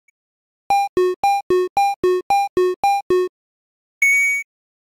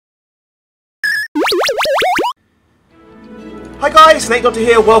Hi guys, SnakeDoctor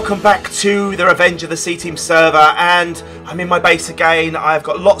here, welcome back to the Revenge of the C-Team server, and I'm in my base again. I've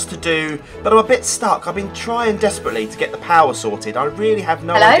got lots to do, but I'm a bit stuck. I've been trying desperately to get the power sorted. I really have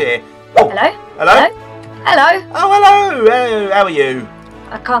no idea. Oh. Hello? Hello? Hello? Oh, hello! Hello. How are you?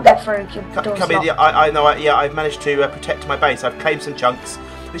 I can't get through. Come in. I know. Yeah, I've managed to protect my base. I've claimed some chunks,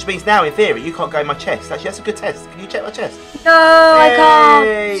 which means now, in theory, you can't go in my chest. Actually, that's a good test. Can you check my chest? No, I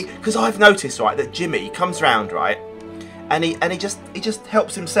can't. Because I've noticed, right, that Jimmy comes round, right, and he just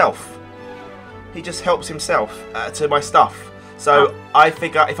helps himself. He just helps himself to my stuff. So I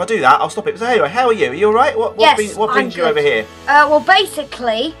figure if I do that, I'll stop it. So anyway, how are you? Are you all right? What brings you over here? Well,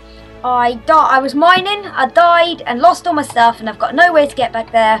 basically, I was mining, I died and lost all my stuff, and I've got no way to get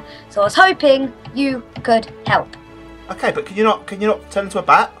back there. So I was hoping you could help. Okay, but can you not turn into a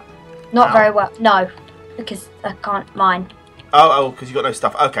bat? Not very well. No, because I can't mine. Oh, because you got no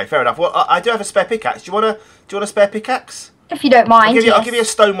stuff. Okay, fair enough. Well, I do have a spare pickaxe. Do you want a spare pickaxe? If you don't mind. I'll give you a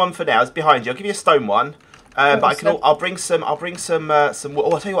stone one for now. It's behind you. I'll give you a stone one. But I'll bring some. Oh, I'll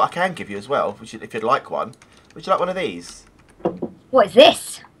tell you what I can give you as well. If you'd like one. Would you like one of these? What is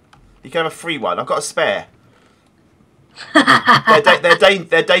this? You can have a free one. I've got a spare.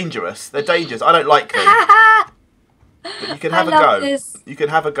 They're dangerous. They're dangerous. I don't like them. But you can have a go. This. You can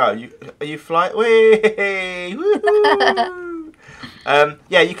have a go. Are you flying?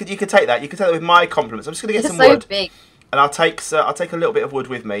 Yeah, you can take that. You can take that with my compliments. I'm just gonna get some wood. Big. And I'll take a little bit of wood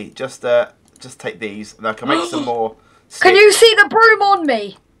with me. Just take these, and I can make some more sticks. Can you see the broom on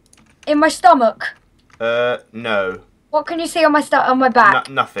me? In my stomach? No. What can you see on my back?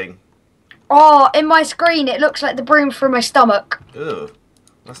 Nothing. Oh, in my screen it looks like the broom through my stomach. Ugh,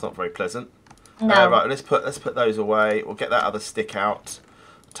 that's not very pleasant. No. Right, let's put those away. We'll get that other stick out.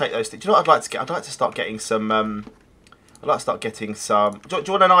 Take those sticks. Do you know what I'd like to get? I'd like to start getting some. I'd like to start getting some. Do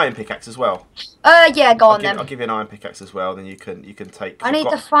you want an iron pickaxe as well? Yeah, go on then. I'll give you an iron pickaxe as well. Then you can take. I need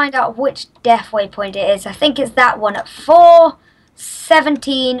to find out which death waypoint it is. I think it's that one at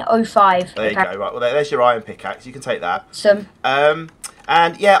 4:17:05. There you go. Right. Well, there's your iron pickaxe. You can take that. Some.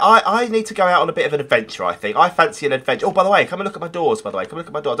 And yeah, I need to go out on a bit of an adventure, I think. I fancy an adventure. Oh, by the way, come and look at my doors, by the way. Come look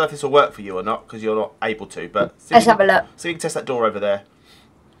at my door. I don't know if this will work for you or not, because you're not able to, but... Let's have a look. So you can test that door over there.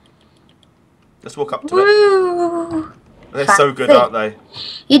 Let's walk up to it. They're so good, aren't they?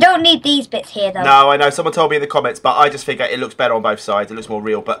 You don't need these bits here, though. No, I know. Someone told me in the comments, but I just figure it looks better on both sides. It looks more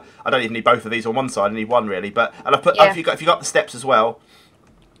real, but I don't even need both of these on one side. I need one, really. But and if you got the steps as well...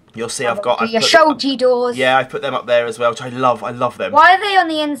 You'll see I've got... your shoulder doors. Yeah, I put them up there as well, which I love. I love them. Why are they on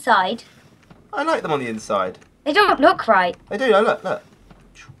the inside? I like them on the inside. They don't look right. They do, no, look.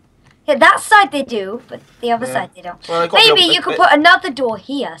 Yeah, that side they do, but the other side they don't. Well, maybe you could put another door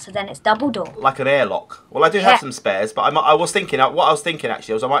here, so then it's double door. Like an airlock. Well, I do have some spares, but what I was thinking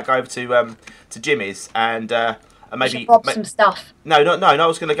actually was I might go over to Jimmy's and maybe... pop some stuff. No, I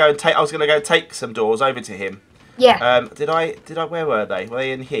was going to go and take some doors over to him. Yeah. Did I? Where were they? Were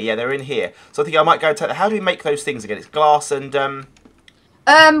they in here? Yeah, they're in here. So I think I might go and take that. How do we make those things again? It's glass and glass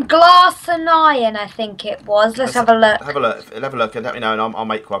and iron, I think it was. Let's have a look. Have a look, and let me know, and I'll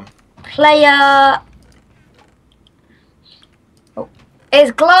make one. Player. Oh.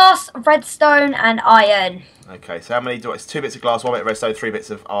 It's glass, redstone, and iron. Okay, so how many do I? It's 2 bits of glass, 1 bit of redstone, 3 bits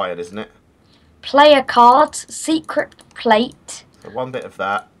of iron, isn't it? Player cards, secret plate. So 1 bit of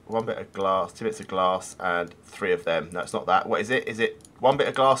that. 1 bit of glass, 2 bits of glass, and 3 of them. No, it's not that. What is it? Is it 1 bit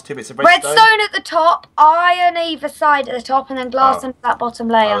of glass, 2 bits of redstone? Redstone at the top, iron either side at the top, and then glass on that bottom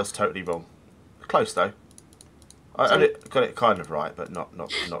layer. Oh, that's totally wrong. Close though. I got it kind of right, but not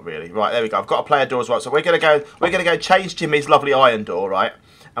really. Right, there we go. I've got a player door as well. So we're gonna go change Jimmy's lovely iron door, right?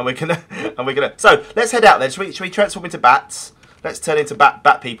 And we're gonna So let's head out then. Should we transform into bats? Let's turn into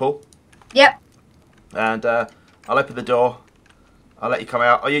bat people. Yep. And I'll open the door. I'll let you come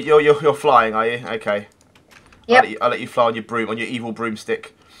out. Oh, you're flying, are you? Okay. Yep. I'll let you fly on your evil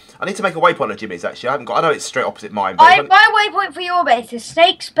broomstick. I need to make a waypoint of Jimmy's actually. I know it's straight opposite mine. But my waypoint for your base is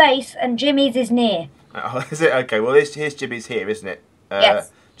Snake's base and Jimmy's is near. Oh, is it? Okay. Well, here's Jimmy's here, isn't it?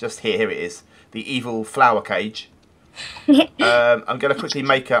 Yes. Just here. Here it is. The evil flower cage. I'm gonna quickly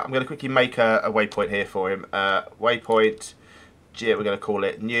make a waypoint here for him. Waypoint. We're gonna call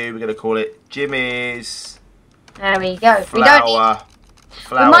it new. We're gonna call it Jimmy's. There we go. Flower.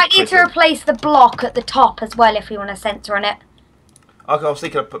 We might need to replace the block at the top as well if we want a sensor on it. Okay, I was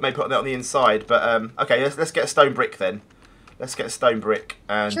thinking of maybe putting that on the inside, but okay, let's get a stone brick then. Let's get a stone brick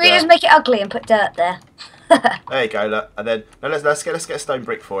and. Should we just make it ugly and put dirt there? There you go, look, and then let's get a stone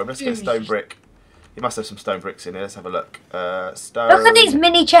brick for him. Let's get a stone brick. He must have some stone bricks in here. Let's have a look. Stone. Look at these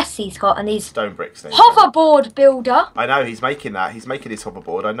mini chests he's got and these stone bricks. Hoverboard builder. I know he's making that. He's making his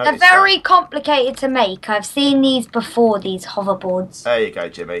hoverboard. I know. They're very complicated to make. I've seen these before. These hoverboards. There you go,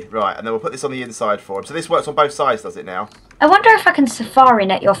 Jimmy. Right, and then we'll put this on the inside for him. So this works on both sides, does it now? I wonder if I can safari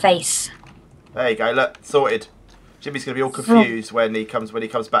net your face. There you go. Look, sorted. Jimmy's gonna be all confused when he comes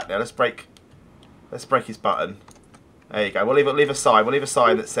back now. Let's break his button. There you go. We'll leave a sign. We'll leave a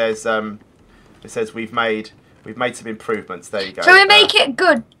sign that says we've made some improvements. There you go. Shall we make it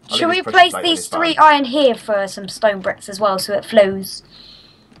good? Shall we place these 3 iron here for some stone bricks as well, so it flows?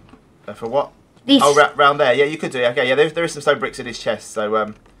 For what? These... Oh, round there. Yeah, you could do. Okay, yeah, there is some stone bricks in his chest.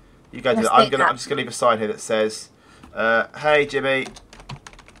 So you go to that. I'm just gonna leave a sign here that says, "Hey Jimmy,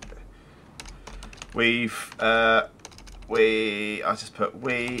 we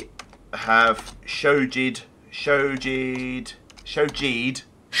have Shojid,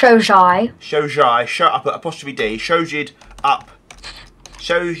 apostrophe D, Shojid up,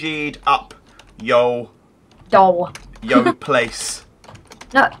 yo place."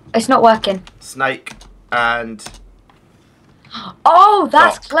 No, it's not working. Snake and... Oh,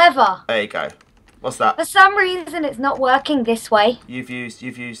 that's clever. There you go. What's that? For some reason, it's not working this way. You've used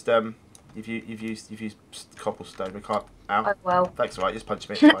cobblestone. We can't. Ow. Oh well. Thanks, alright. Just punch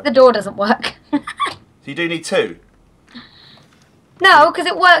me. The door doesn't work. So you do need 2. No, because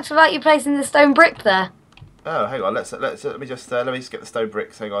it works without you placing the stone brick there. Oh, hang on. Let me just get the stone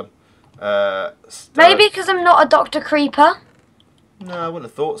bricks. Hang on. Maybe because I'm not a Dr. Creeper. No, I wouldn't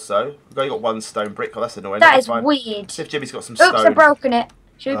have thought so. We've only got 1 stone brick. Oh, that's annoying. That is weird. See if Jimmy's got some stone. Oops, I've broken it.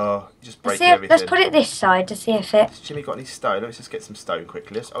 Oh, just breaking everything. Let's put it this side to see if it... Has Jimmy got any stone? Let's just get some stone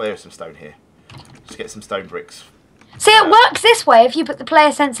quickly. Oh, there's some stone here. Just get some stone bricks. See, it works this way if you put the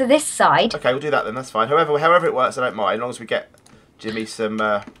player sensor this side. Okay, we'll do that then. That's fine. However it works, I don't mind. As long as we get Jimmy some...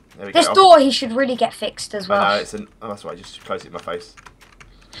 there we this go. door, he should really get fixed as well. I know, oh, that's right. Just close it in my face.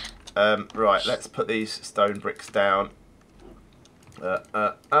 Right, let's put these stone bricks down.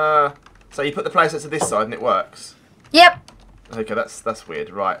 So you put the player sensor this side and it works? Yep. Okay, that's weird.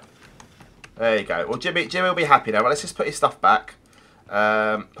 Right. There you go. Well, Jimmy will be happy now. Well, let's just put his stuff back.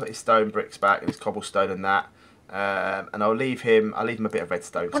 Put his stone bricks back and his cobblestone and that. And I'll leave him a bit of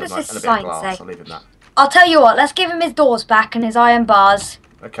redstone and a bit of glass. I'll leave him that. I'll tell you what, let's give him his doors back and his iron bars.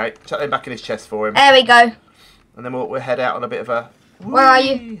 Okay, chuck them back in his chest for him. There we go. And then we'll head out on a bit of a... Where are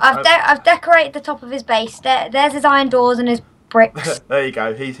you? I've decorated the top of his base. There's his iron doors and his bricks. There you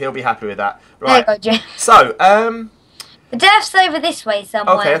go. He'll be happy with that. Right. There you go, Jim. So, the death's over this way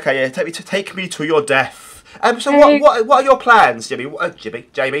somewhere. Okay, yeah. Take me to your death. So what are your plans, Jamie? What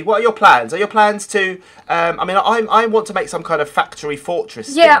are your plans? Are your plans to? I mean, I want to make some kind of factory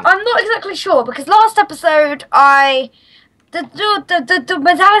fortress. Yeah, thing. I'm not exactly sure because last episode the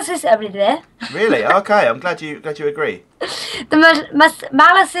Metalysis over there. Really? Okay, I'm glad you agree. The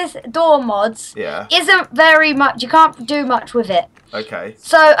Metalysis door mods. Yeah. Isn't very much. You can't do much with it. Okay.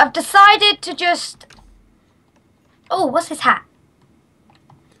 So I've decided to just. Oh, what's his hat?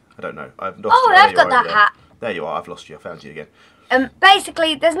 I don't know. I've lost you. I've got that hat. There you are. I've lost you. I found you again.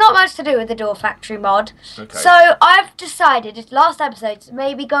 Basically, there's not much to do with the Door Factory mod. Okay. So I've decided, last episode, to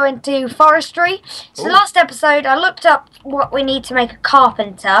maybe go into forestry. So last episode, I looked up what we need to make a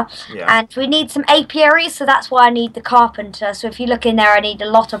carpenter. Yeah. And we need some apiaries, so that's why I need the carpenter. So if you look in there, I need a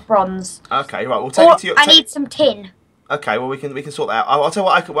lot of bronze. Okay, right. We'll take you to your... I need some tin. Okay, well we can sort that out. I'll tell you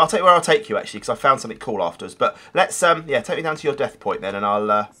what I'll tell you where I'll take you actually, because I found something cool afterwards. But let's take me down to your death point then, and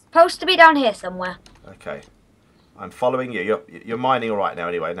I'll. Supposed to be down here somewhere. Okay, I'm following you. You're mining all right now.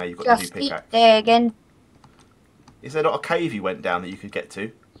 Anyway, now you've got the new pickaxe. Keep digging. Is there not a cave you went down that you could get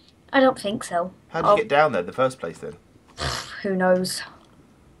to? I don't think so. How did you get down there in the first place then? Who knows?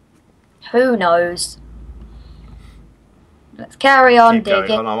 Who knows? Let's carry on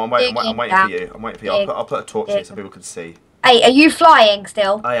digging. I'm waiting for you. I'm waiting for you. I'll put a torch here so people can see. Hey, are you flying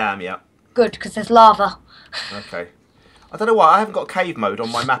still? I am, yeah. Good, because there's lava. Okay. I don't know why I haven't got cave mode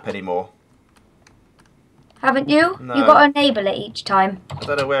on my map anymore. Haven't you? No. You've got to enable it each time. I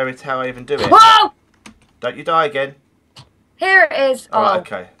don't know how I even do it. Whoa! Don't you die again. Here it is. Right,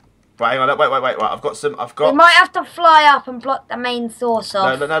 okay. Right, hang on. Wait. Right, We might have to fly up and block the main source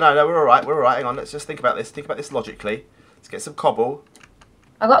off. No. We're all right. Hang on. Let's just think about this. Think about this logically. Let's get some cobble.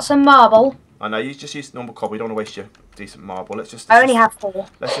 I got some marble. I know you just use normal cobble. You don't want to waste your decent marble. I only have 4.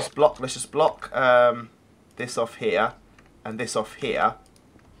 Let's just block this off here and this off here.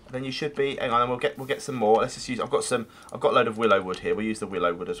 And then you should be. Hang on. And we'll get some more. Let's just use. I've got a load of willow wood here. We'll use the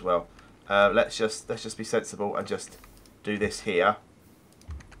willow wood as well. Let's just be sensible and just do this here.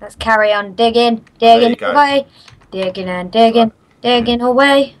 Let's carry on digging away, digging and digging, digging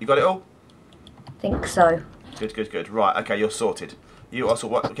away. You got it all? think so. Good, good, good. Right, okay, you're sorted. You also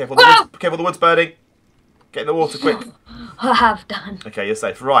what? Careful, the wood's burning. Get in the water quick. I have done. Okay, you're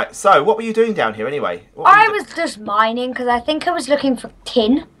safe. Right. So, what were you doing down here anyway? I was just mining because I think I was looking for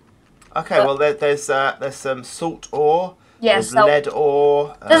tin. Okay, well there's some salt ore. Yeah, there's lead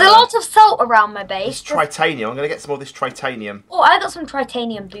ore. There's a lot of salt around my base. There's tritanium. I'm going to get some more of this tritanium. Oh, I got some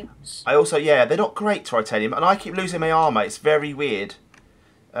tritanium boots. I also, yeah, they're not great tritanium, and I keep losing my armor. It's very weird.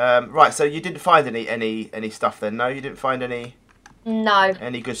 Right, so you didn't find any stuff then? No, you didn't find any. No.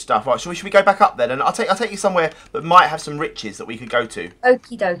 Any good stuff? Right, should we go back up then? And I'll take you somewhere that might have some riches that we could go to.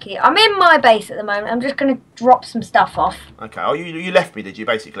 Okie dokie. I'm in my base at the moment. I'm just going to drop some stuff off. Okay. Oh, you left me, did you?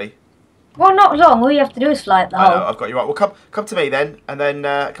 Basically. Well, not long. All you have to do is fly up the hole. I know, I've got you right. Well, come to me then, and then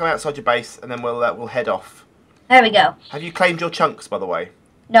come outside your base, and then we'll head off. There we go. Have you claimed your chunks, by the way?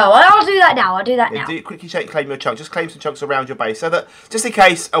 No, I'll do that now. I'll do that now. Quickly claim your chunks. Just claim some chunks around your base, so that just in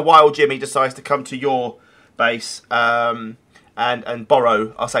case a wild Jimmy decides to come to your base, and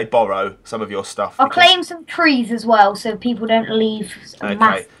borrow, I'll say borrow some of your stuff. I'll claim some trees as well, so people don't leave a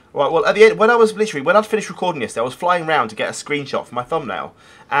mass. Right, well, at the end, when I'd finished recording this, I was flying around to get a screenshot for my thumbnail,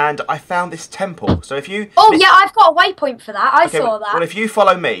 and I found this temple. So if you... Oh, yeah, I've got a waypoint for that. I saw that. Well, if you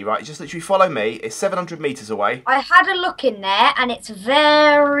follow me, right, just literally follow me, it's 700 metres away. I had a look in there, and it's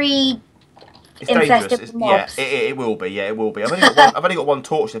very... It's dangerous. Mobs. Yeah, it will be. Yeah, it will be. I've only got one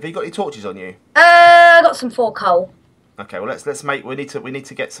torch. Have you got any torches on you? I got some 4 coal. Okay, well let's make. We need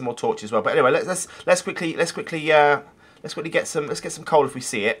to get some more torches as well. But anyway, let's quickly get some coal if we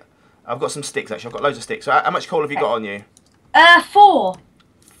see it. I've got some sticks actually. I've got loads of sticks. So how much coal have you got on you? 4.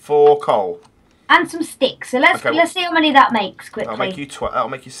 4 coal. And some sticks. So let's see how many that makes quickly. I'll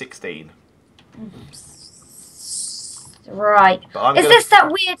make you 16. Right. Is this that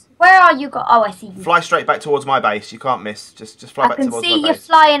weird... Where are you? Oh, I see you. Fly straight back towards my base. You can't miss. Just fly back towards my base. I can see you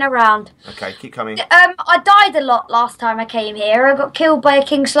flying around. Okay, keep coming. I died a lot last time I came here. I got killed by a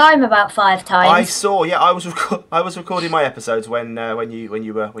king slime about 5 times. I saw. Yeah, I was recording my episodes when you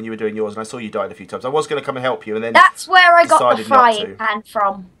were doing yours, and I saw you died a few times. I was going to come and help you, and then that's where I got the frying pan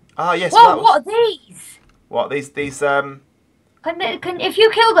from. Ah, yes. Whoa, what are these? What these? If you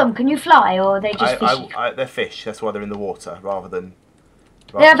kill them, can you fly, or are they just fish? They're fish. That's why they're in the water rather than.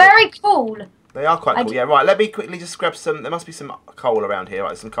 They're very cool. They are quite cool. Yeah, right. Let me quickly just grab some. There must be some coal around here.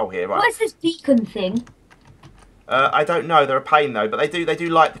 Right, some coal here. Right. What is this beacon thing? I don't know. They're a pain though, but they do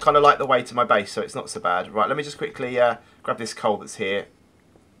kind of light the way to my base, so it's not so bad. Right. Let me just quickly grab this coal that's here.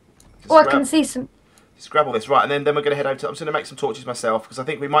 I can see some. Just grab all this. Right, and then we're going to head over to. I'm just going to make some torches myself because I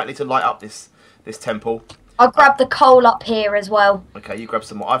think we might need to light up this temple. I'll grab the coal up here as well. Okay, you grab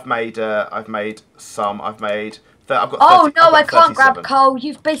some more. I've made some. I've got. Oh no, I can't grab coal.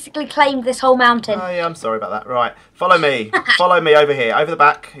 You've basically claimed this whole mountain. Oh yeah, I'm sorry about that. Right, follow me. Follow me over here, over the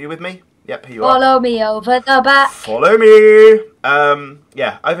back. Are you with me? Yep, here you are. Follow me over the back. Follow me.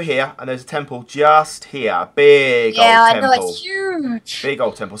 Yeah, over here, and there's a temple just here. Big old temple. Yeah, I know, it's huge. Big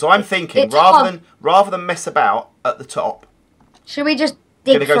old temple. So I'm thinking, rather than mess about at the top, should we just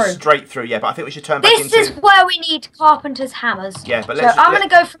dig through? Go straight through. Yeah, but I think we should turn back into. This is where we need carpenter's hammers. Yeah, but I'm going to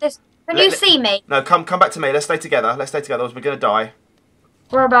go for this. Can you see me? No, come back to me. Let's stay together. Otherwise we're going to die.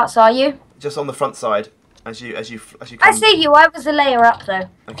 Whereabouts are you? Just on the front side. As you come. I see you. I was a layer up though.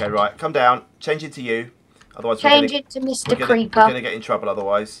 Okay, right. Come down. Change into you. Otherwise change it to Mr. Creeper. We're going to get in trouble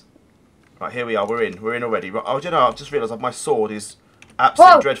otherwise. Right, here we are. We're in. We're in already. Right, oh, do you know? I've just realised my sword is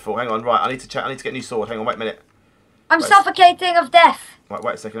absolutely dreadful. Hang on. Right, I need to get a new sword. Hang on. Wait a minute. I'm suffocating of death. Right,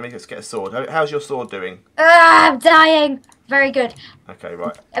 wait a second. Let me just get a sword. How's your sword doing? I'm dying. Very good. Okay,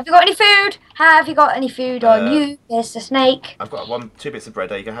 right. Have you got any food? Have you got any food on you, Mr. Snake? I've got 2 bits of bread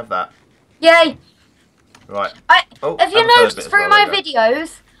there. You can have that. Yay. Right. Have you noticed through my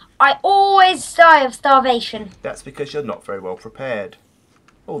videos, I always die of starvation? That's because you're not very well prepared.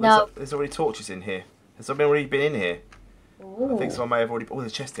 Oh, there's already torches in here. Has someone already been in here? Ooh. I think someone may have already... Oh,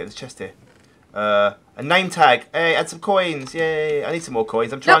 there's a chest here. A name tag. Hey, add some coins. Yay. I need some more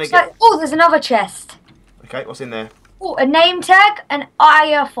coins. I'm trying to get... Oh, there's another chest. Okay, what's in there? Oh, a name tag, an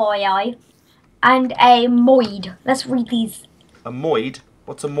iron, and a moid. Let's read these. A moid?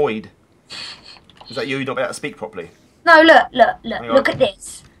 What's a moid? Is that you not able to speak properly? No, look at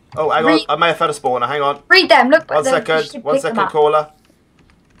this. Oh, hang on. I may have found a spawner. Hang on. Read them. Look. One second, caller.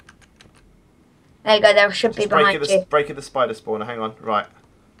 There you go. There should be behind you. Breaking the spider spawner. Hang on. Right.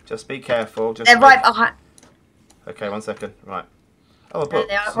 Just be careful. They're right behind. Okay, 1 second. Right. Oh, a book.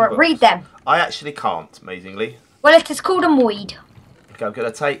 Right, read them. I actually can't, amazingly. Well, it is called a moid. Okay,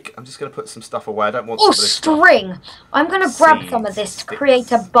 I'm just going to put some stuff away. I don't want. Oh, string! I'm going to grab some of this to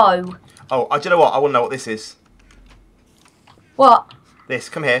create a bow. Oh, do you know what? I want to know what this is. What? This.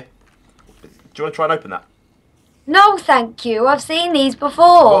 Come here. you want to try and open that? No, thank you. I've seen these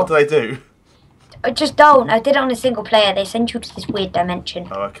before. What do they do? I just don't. I did it on a single player. They send you to this weird dimension.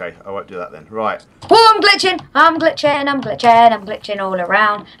 Oh, okay. I won't do that then. Right. Oh, I'm glitching. I'm glitching. I'm glitching. I'm glitching all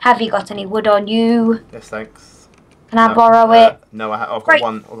around. Have you got any wood on you? Yes, thanks. Can I borrow it? No, I've got Great.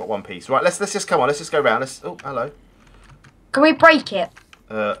 one. I've got one piece. Right. Let's just come on. Let's just go round. Oh, hello. Can we break it?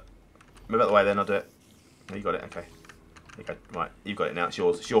 Move out the way then. I'll do it. No, you got it. Okay. There you go. Right. You've got it now. It's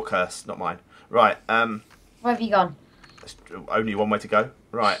yours. It's your curse, not mine. Right. Where have you gone? There's only one way to go.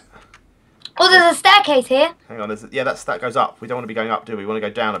 Right. Oh, there's a staircase here. Hang on. That goes up. We don't want to be going up, do we? We want to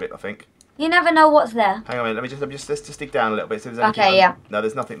go down a bit, I think. You never know what's there. Hang on a minute. Let's just dig down a little bit. So there's Okay, yeah. No,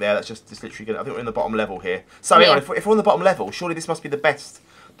 there's nothing there. That's just literally good. I think we're in the bottom level here. So Yeah. hang on, if we're on the bottom level, surely this must be the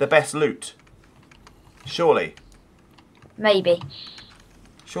best loot. Surely. Maybe.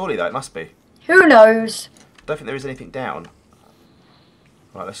 Surely though, it must be. Who knows? I don't think there is anything down.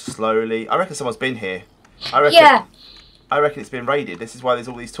 Right, let's slowly. I reckon someone's been here. I reckon it's been raided. This is why there's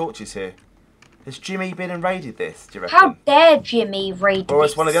all these torches here. Has Jimmy been and raided this, do you reckon? How dare Jimmy raid Or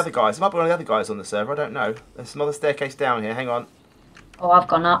this? it's one of the other guys. It might be one of the other guys on the server. I don't know. There's some other staircase down here. Hang on. Oh, I've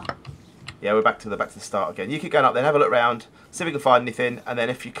gone up. Yeah, we're back to the start again. You keep going up, then have a look round, see if we can find anything, and then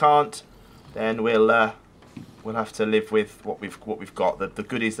if you can't, then we'll have to live with what we've got. The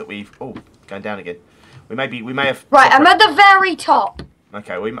goodies that we've. Oh, going down again. We may have. Right, I'm at the very top.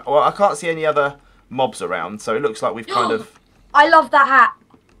 Okay. Well, I can't see any other mobs around, so it looks like we've kind of. I love that hat.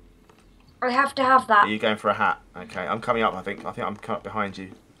 I have to have that. Are you going for a hat? Okay, I'm coming up. I think I'm coming up behind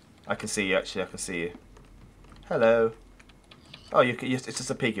you. I can see you actually. I can see you. Hello. Oh, it's just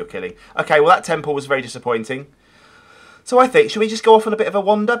a pig you're killing. Okay, well that temple was very disappointing. So I think, should we just go off on a bit of a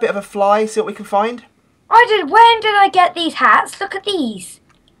wander, bit of a fly, see what we can find? When did I get these hats? Look at these.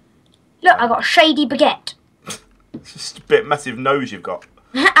 Look, I got a shady baguette. It's just a bit massive nose you've got.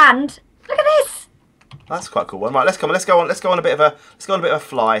 And look at this. That's quite a cool one. Right, let's go on a bit of a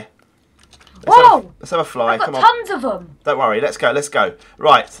fly. Whoa! Let's have a fly. I've got Come on. tons of them. Don't worry. Let's go.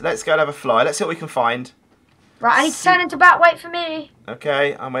 Right, let's go and have a fly. Let's see what we can find. Right, I need to turn into bat. Wait for me.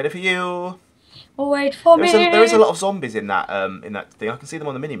 Okay, I'm waiting for you. Oh, wait for me. There is a lot of zombies in that thing. I can see them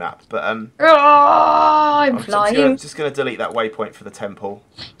on the mini map, but Oh, I'm flying. just gonna delete that waypoint for the temple.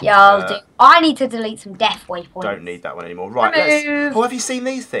 Yeah, I'll do. I need to delete some death waypoints. Don't need that one anymore. Right. Move. Oh, have you seen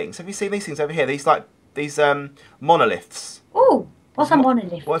these things? Have you seen these things over here? These monoliths. Ooh, what's a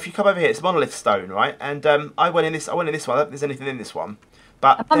monolith? Well, if you come over here, it's monolith stone, right? And I went in this one. I don't think there's anything in this one,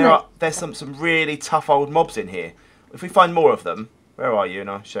 but there's some really tough old mobs in here. If we find more of them, where are you? And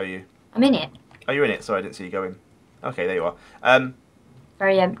I'll show you. I'm in it. Oh, you're in it. Sorry, I didn't see you go in. Okay, there you are.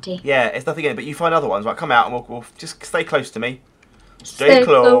 Very empty. Yeah, it's nothing in it, but you find other ones. Right, come out and we'll just stay close to me. Stay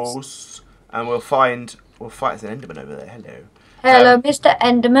close. And we'll fight. There's an Enderman over there. Hello. Hello, Mr.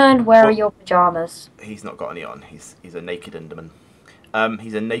 Enderman. Where are your pajamas? He's not got any on. He's a naked Enderman.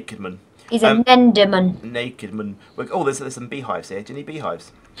 He's a naked man. He's a Enderman. Naked man. Oh, there's some beehives here. Do you need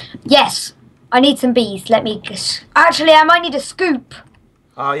beehives? Yes. I need some bees. Actually, I might need a scoop.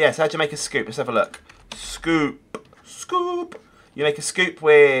 Oh, yes. How'd you make a scoop? Let's have a look. Scoop. You make a scoop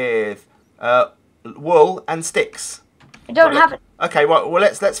with wool and sticks. I don't have it. Okay, well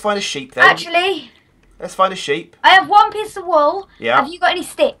let's find a sheep then. Actually, let's find a sheep. I have one piece of wool. Yeah. Have you got any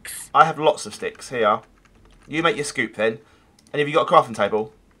sticks? I have lots of sticks. Here you are. You make your scoop then. And have you got a crafting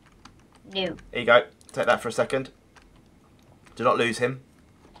table? No. Here you go. Take that for a second. Do not lose him.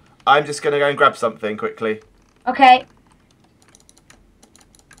 I'm just going to go and grab something quickly. Okay.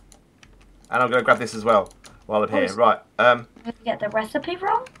 And I'm going to grab this as well while I'm here. Right. Did I get the recipe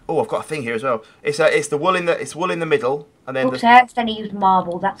wrong? Oh, I've got a thing here as well. It's the wool in the middle, and then. Oops, I accidentally used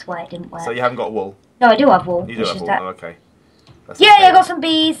marble. That's why it didn't work. So you haven't got wool. No, I do have wool. You do have wool. Oh, okay. Yay! I got some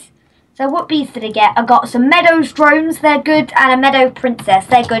bees. So what bees did I get? I got some meadows drones. They're good, and a meadow princess.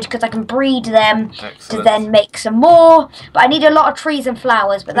 They're good because I can breed them to then make some more. But I need a lot of trees and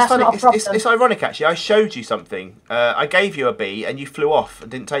flowers. But that's not a problem. It's ironic actually. I showed you something. I gave you a bee, and you flew off and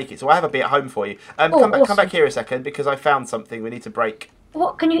didn't take it. So I have a bee at home for you. Come back here a second because I found something we need to break.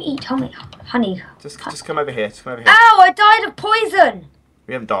 What can you eat? Honey. Just come over here. Ow! I died of poison.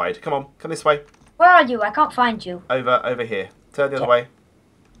 We haven't died. Come on, come this way. Where are you? I can't find you. Over here. Turn the other way.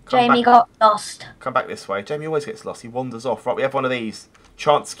 Jamie got lost. Come back this way. Jamie always gets lost. He wanders off. Right, we have one of these.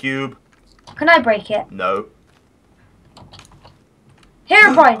 Chance cube. Can I break it? No.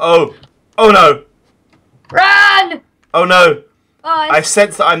 Here, Brian. Oh no. Run! Oh no. Bye. I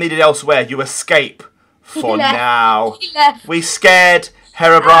sense that I'm needed elsewhere. You escape for now. He left. We scared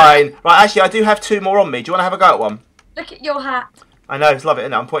Herobrine. Right, actually, I do have 2 more on me. Do you want to have a go at one? Look at your hat. I know, it's love it,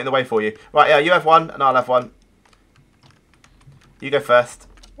 isn't it? I'm pointing the way for you. Right, yeah, you have one, and I'll have one. You go first.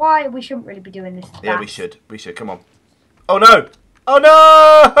 why we shouldn't really be doing this. Yeah, we should. We should. Come on. Oh no! Oh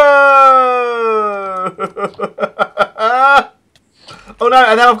no! Oh no!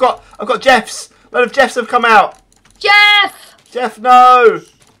 And now I've got Jeffs. A lot of Jeffs have come out. Jeff, no!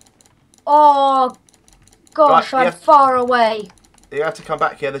 Oh gosh, Right, I'm far away. You have to come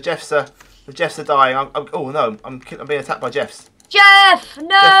back here. The Jeffs are dying. Oh no! I'm being attacked by Jeffs. Jeff, no!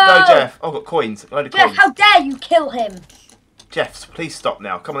 Jeff. Oh, I've got coins. A load of Jeff, coins. how dare you kill him? Jeffs, please stop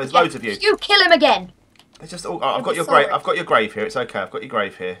now. Come on, there's Jeff, loads of you. You kill him again. They're just all, I've got your grave. I've got your grave here. It's okay. I've got your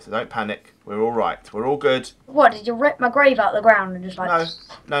grave here, so don't panic. We're all right. We're all good. What? Did you rip my grave out of the ground and just like?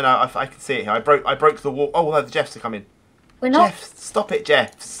 No. I can see it here. I broke the wall. Oh no, the Jeffs are coming. We're not. Jeffs, stop it,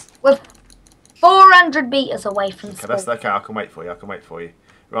 Jeffs. We're 400 meters away from school. That's okay. I can wait for you.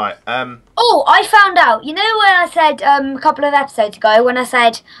 Right. Oh, I found out. You know when I said a couple of episodes ago when I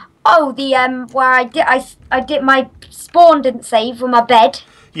said, oh, the where I did my spawn didn't save with my bed.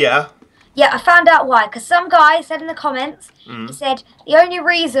 Yeah. Yeah, I found out why. Because some guy said in the comments, he said the only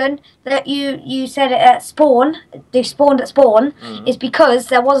reason that you said it at spawn, they spawned at spawn, is because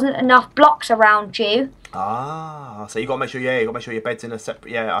there wasn't enough blocks around you. Ah, so you got to make sure. Yeah, you got to make sure your bed's in a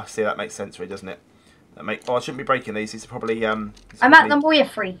separate. Yeah, I see. That makes sense, really, doesn't it? Oh, I shouldn't be breaking these. These are probably. I'm at the Moya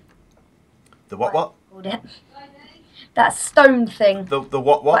free. The what? What? Called it. That stone thing. The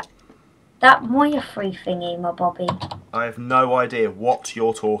what? What? That Moya free thingy, my Bobby. I have no idea what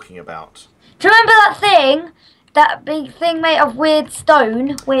you're talking about. Do you remember that thing? That big thing made of weird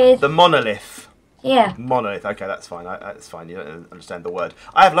stone with... The monolith. Yeah. Monolith. Okay, that's fine. That's fine. You don't understand the word.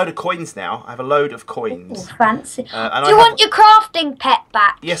 I have a load of coins now. I have a load of coins. Ooh, fancy. And Do you want your crafting pet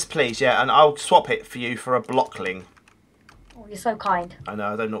back? Yes, please. Yeah, and I'll swap it for you for a blockling. Oh, you're so kind. I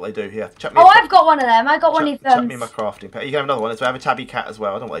know. I don't know what they do here. I've got one of them. I got one of them. Chuck me my crafting pet. You can have another one. So I have a tabby cat as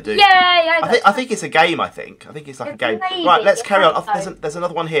well. I don't know what they do. Yeah. I think it's a game. I think it's like a game. Amazing. Right, let's carry on. There's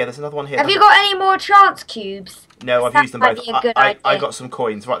another one here. There's another one here. Have you got any more chance cubes? No, I've used them both. I got some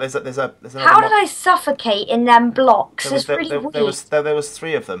coins. Right, there's another. How did I suffocate in them blocks? It's really weird. There was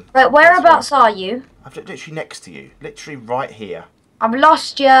 3 of them. Right, whereabouts are you? I'm literally next to you. Literally right here. I've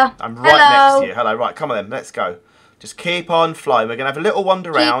lost you. I'm right next to you. Hello. Right, come on then. Let's go. Just keep on flying. We're gonna have a little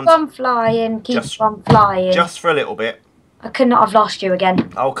wander around. Keep on flying. Keep on flying. Just for a little bit. I could not have lost you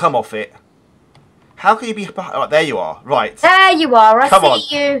again. Oh, come off it. How can you be... Right, there you are. Right. There you are. I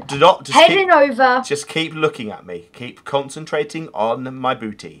see you. Do not... Heading over. Just keep looking at me. Keep concentrating on my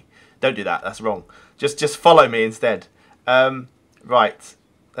booty. Don't do that. That's wrong. Just follow me instead. Right.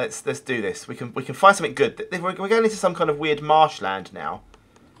 Let's do this. We can find something good. We're going into some kind of weird marshland now.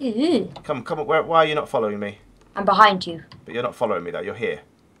 Ooh. Come on. Why are you not following me? I'm behind you. But you're not following me though. You're here.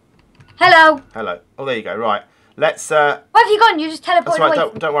 Hello. Oh, there you go. Right. Let's. Where have you gone? You just teleported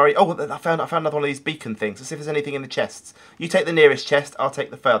away. Don't worry. Oh, I found another one of these beacon things. Let's see if there's anything in the chests. You take the nearest chest. I'll take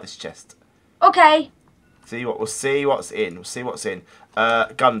the furthest chest. Okay. We'll see what's in.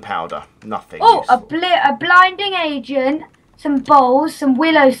 Gunpowder. Nothing. Oh, a blinding agent. Some bowls. Some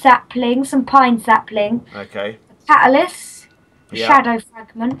willow sapling. Some pine sapling. Okay. A catalyst. A Yeah. shadow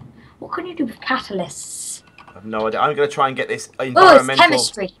fragment. What can you do with catalysts? I have no idea. I'm going to try and get this environmental... Oh,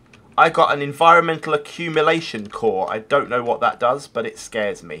 it's chemistry. I got an environmental accumulation core. I don't know what that does, but it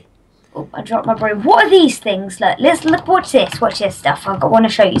scares me. Oh, I dropped my broom. What are these things? Look. Watch this. Watch this stuff. I want to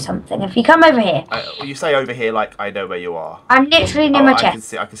show you something. If you come over here. You say over here like I know where you are. I'm literally near my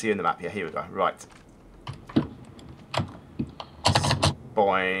chest. I can see you in the map. Yeah, here we go. Right.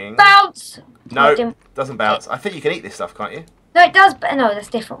 Boing. Bounce. No, doesn't bounce. I think you can eat this stuff, can't you? No, it does, but no, that's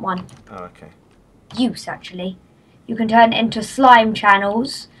a different one. Oh, okay. Use, actually. You can turn it into slime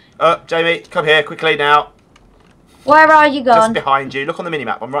channels. Jamie, come here quickly now. Where are you gone? Just behind you. Look on the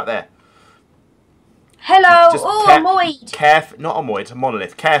minimap. I'm right there. Hello. Oh, a moid. Not a moid. A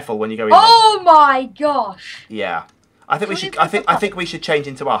monolith. Careful when you go in. Oh my gosh. Yeah. I think we should. I think we should change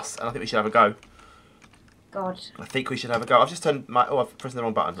into us, and I think we should have a go. God. I think we should have a go. I've just turned my... Oh, I've pressed the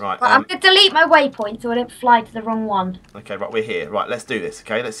wrong button. Right. I'm going to delete my waypoint so I don't fly to the wrong one. Okay, right, we're here. Right, let's do this,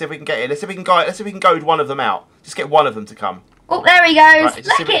 okay? Let's see if we can get in. Let's see if we can goad one of them out. Just get one of them to come. Oh, there he goes. Right,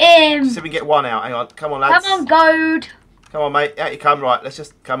 look at him. Just see if we can get one out. Hang on. Come on, lads. Come on, goad. Come on, mate. Out you come. Right, let's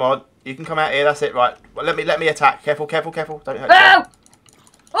just... Come on. You can come out here. That's it. Right. Well, let me attack. Careful. Don't hurt yourself.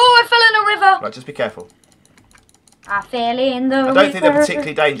 Oh, I fell in a river. Right, just be careful. I fell in the river. I don't think they're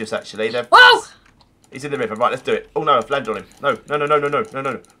particularly dangerous, actually. Whoa! He's in the river. Right, let's do it. Oh, no, I've landed on him. No. Right,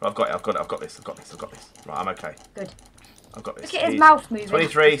 I've got it. I've got this. Right, I'm okay. Good. I've got this. Look at his mouth moving.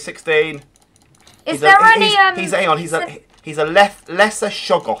 23, 16. Is there any... He's a lesser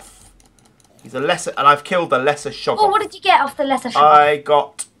Shoggoth. He's a lesser... And I've killed the lesser Shoggoth. Oh, what did you get off the lesser Shoggoth? I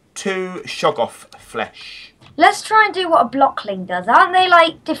got 2 Shoggoth flesh. Let's try and do what a blockling does. Aren't they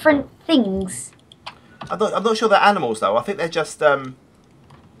like different things? I'm not sure they're animals though. I think they're just like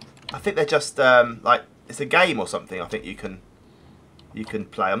it's a game or something. I think you can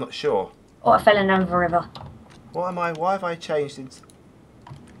play. I'm not sure. Oh, I fell in another river. Why have I changed into...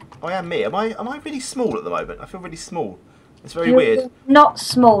 Oh, I am me. Am I really small at the moment? I feel really small. It's very weird. Not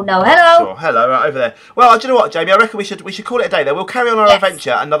small, no. Hello. Sure. Hello, right over there. Well, do you know what, Jamie? I reckon we should call it a day there. We'll carry on our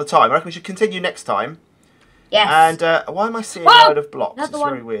adventure another time. I reckon we should continue next time. Yes. And why am I seeing a load of blocks? It's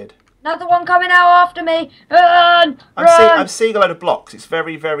very weird. Another one coming out after me. Run! I'm seeing a load of blocks. It's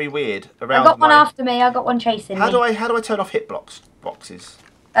very, very weird. Around I got one after me. I got one chasing me. How do I turn off boxes?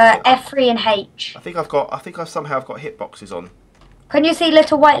 F3 and H. I think I've somehow got hitboxes on. Can you see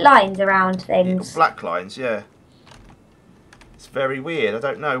little white lines around things? Black lines, yeah. It's very weird. I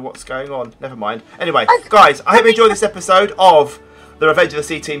don't know what's going on. Never mind. Anyway, guys, I hope you enjoyed this episode of the Revenge of the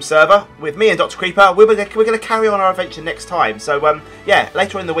Sea Team server with me and Dr. Creeper. We're going to carry on our adventure next time. So, yeah,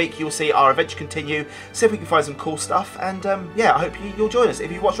 later in the week you'll see our adventure continue. See if we can find some cool stuff. And, yeah, I hope you'll join us.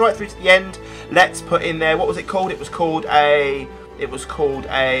 If you watch right through to the end, let's put in there, what was it called? It was called a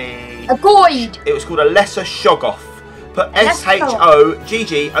guide. It was called a lesser Shoggoth. Put SHOGGOTH,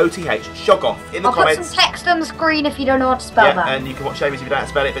 Shoggoth, in the comments. I'll put some text on the screen if you don't know how to spell that. And you can watch Jamie's if you don't know how to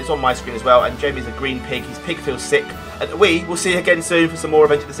spell it, but it's on my screen as well. And Jamie's a green pig. His pig feels sick. And we will see you again soon for some more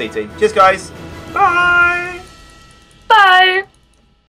Revenge of the Sea Team. Cheers, guys. Bye.